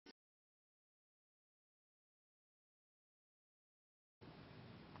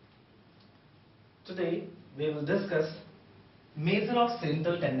Today we will discuss measure of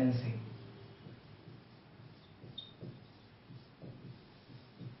central tendency.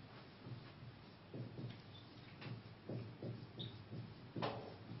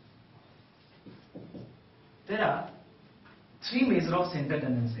 There are three measures of central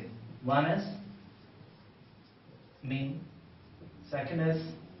tendency. One is mean, second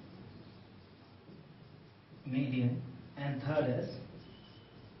is median, and third is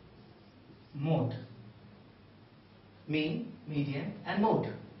mode. Mean, median and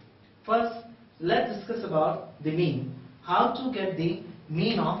mode. First, let's discuss about the mean. How to get the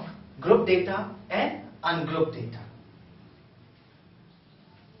mean of group data and ungrouped data.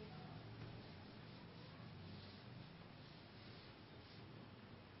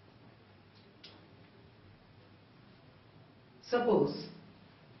 Suppose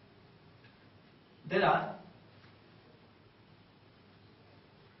there are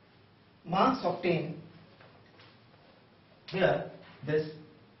marks obtained. Here this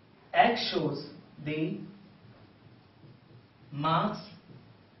X shows the marks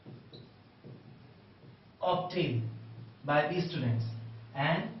obtained by the students,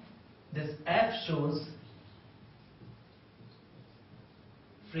 and this F shows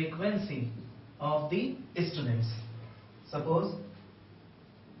frequency of the students. Suppose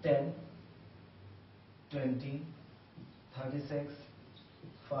 10, 20, 36,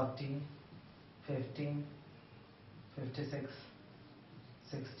 40, 15, 56,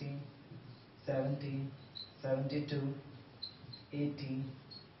 16, 17, 72, 80,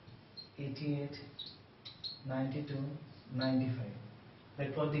 88, 92, 95.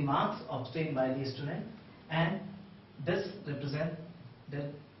 That was the marks obtained by the student, and this represents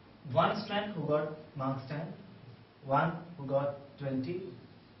the one student who got marks 10, one who got 20,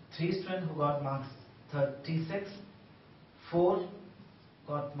 three students who got marks 36, 4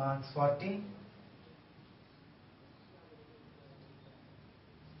 got marks 40,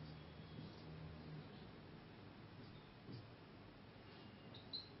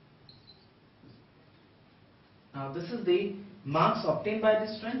 now this is the marks obtained by the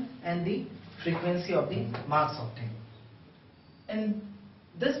student and the frequency of the marks obtained. In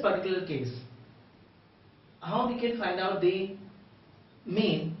this particular case, how we can find out the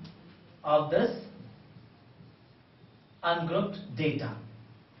mean of this ungrouped data?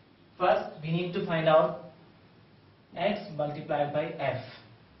 First, we need to find out x multiplied by f,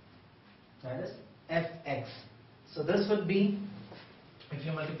 that is fx. So this would be, if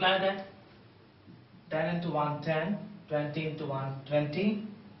you multiply that, 10 into 1 10, 20 into 1 20,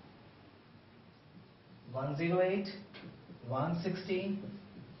 108, 160,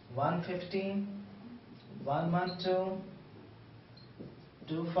 115, 112,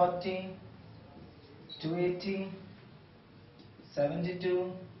 240, 280,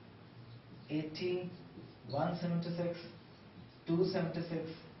 72, 80, 176,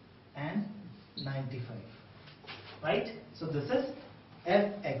 276 and 95. Right? So this is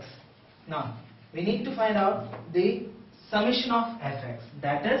fx. Now we need to find out the summation of fx,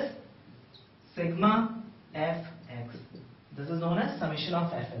 that is sigma fx. This is known as summation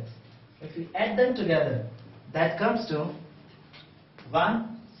of fx. If we add them together, that comes to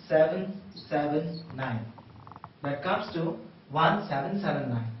 1779. That comes to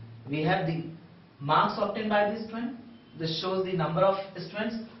 1779. We have the marks obtained by the student. This shows the number of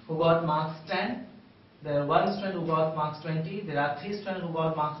students who got marks 10. There are one student who got marks 20. There are three students who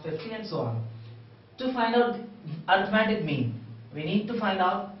got marks 50, and so on. To find out the arithmetic mean, we need to find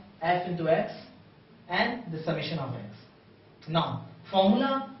out f into x and the summation of x. Now,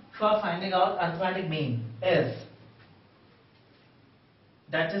 formula for finding out arithmetic mean is,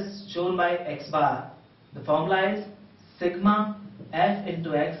 that is shown by x bar. The formula is sigma f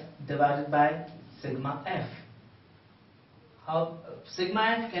into x divided by sigma f. How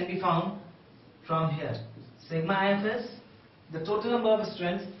sigma f can be found from here. Sigma f is the total number of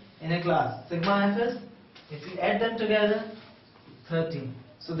students in a class. Sigma f is, if we add them together, 30.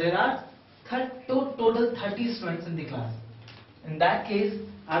 So there are total 30 students in the class. In that case,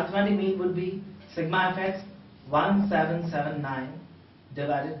 arithmetic mean would be sigma fx 1779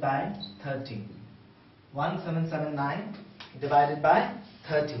 divided by 30. 1779 divided by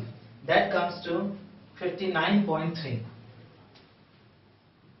 30. That comes to 59.3.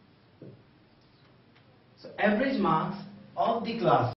 So average marks of the class